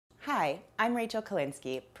Hi, I'm Rachael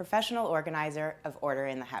Kalinksy, professional organizer of Order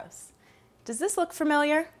in the House. Does this look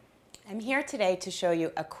familiar? I'm here today to show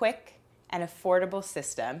you a quick and affordable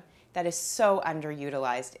system that is so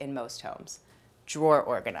underutilized in most homes: drawer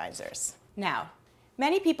organizers. Now,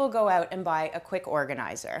 many people go out and buy a quick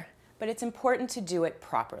organizer, but it's important to do it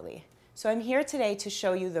properly. So I'm here today to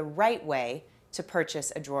show you the right way to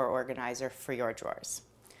purchase a drawer organizer for your drawers.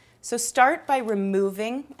 So start by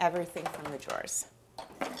removing everything from the drawers.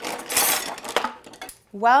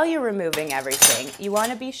 While you're removing everything, you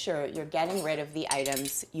want to be sure you're getting rid of the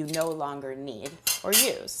items you no longer need or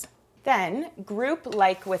use. Then group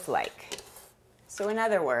like with like. So in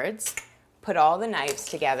other words, put all the knives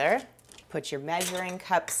together, put your measuring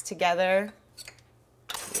cups together,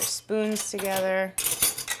 your spoons together,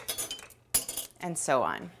 and so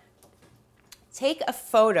on. Take a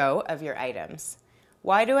photo of your items.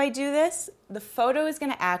 Why do I do this? The photo is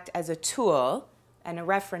going to act as a tool and a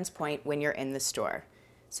reference point when you're in the store.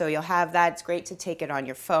 So you'll have that. It's great to take it on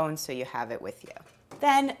your phone so you have it with you.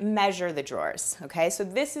 Then measure the drawers, okay? So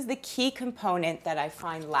this is the key component that I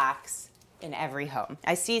find lacks in every home.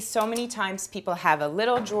 I see so many times people have a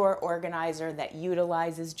little drawer organizer that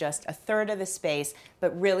utilizes just a third of the space,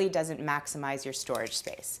 but really doesn't maximize your storage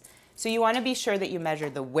space. So you want to be sure that you measure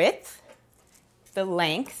the width, the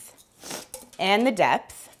length, and the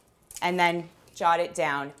depth, and then jot it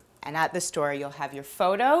down. And at the store, you'll have your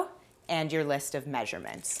photo and your list of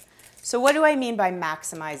measurements. So what do I mean by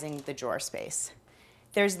maximizing the drawer space?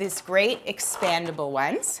 There's these great expandable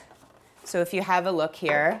ones. So if you have a look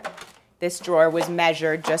here, this drawer was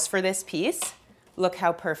measured just for this piece. Look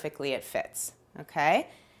how perfectly it fits, okay?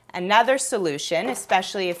 Another solution,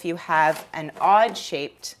 especially if you have an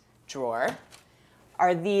odd-shaped drawer,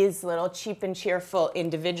 are these little cheap and cheerful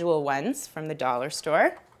individual ones from the dollar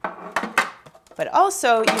store. But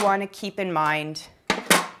also, you want to keep in mind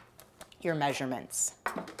your measurements.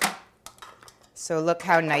 So look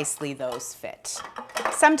how nicely those fit.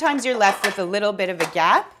 Sometimes you're left with a little bit of a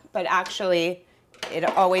gap, but actually it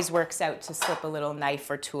always works out to slip a little knife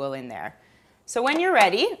or tool in there. So when you're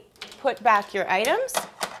ready, put back your items,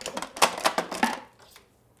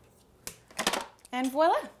 and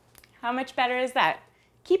voila! How much better is that?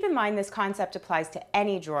 Keep in mind this concept applies to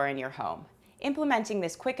any drawer in your home. Implementing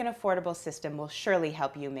this quick and affordable system will surely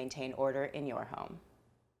help you maintain order in your home.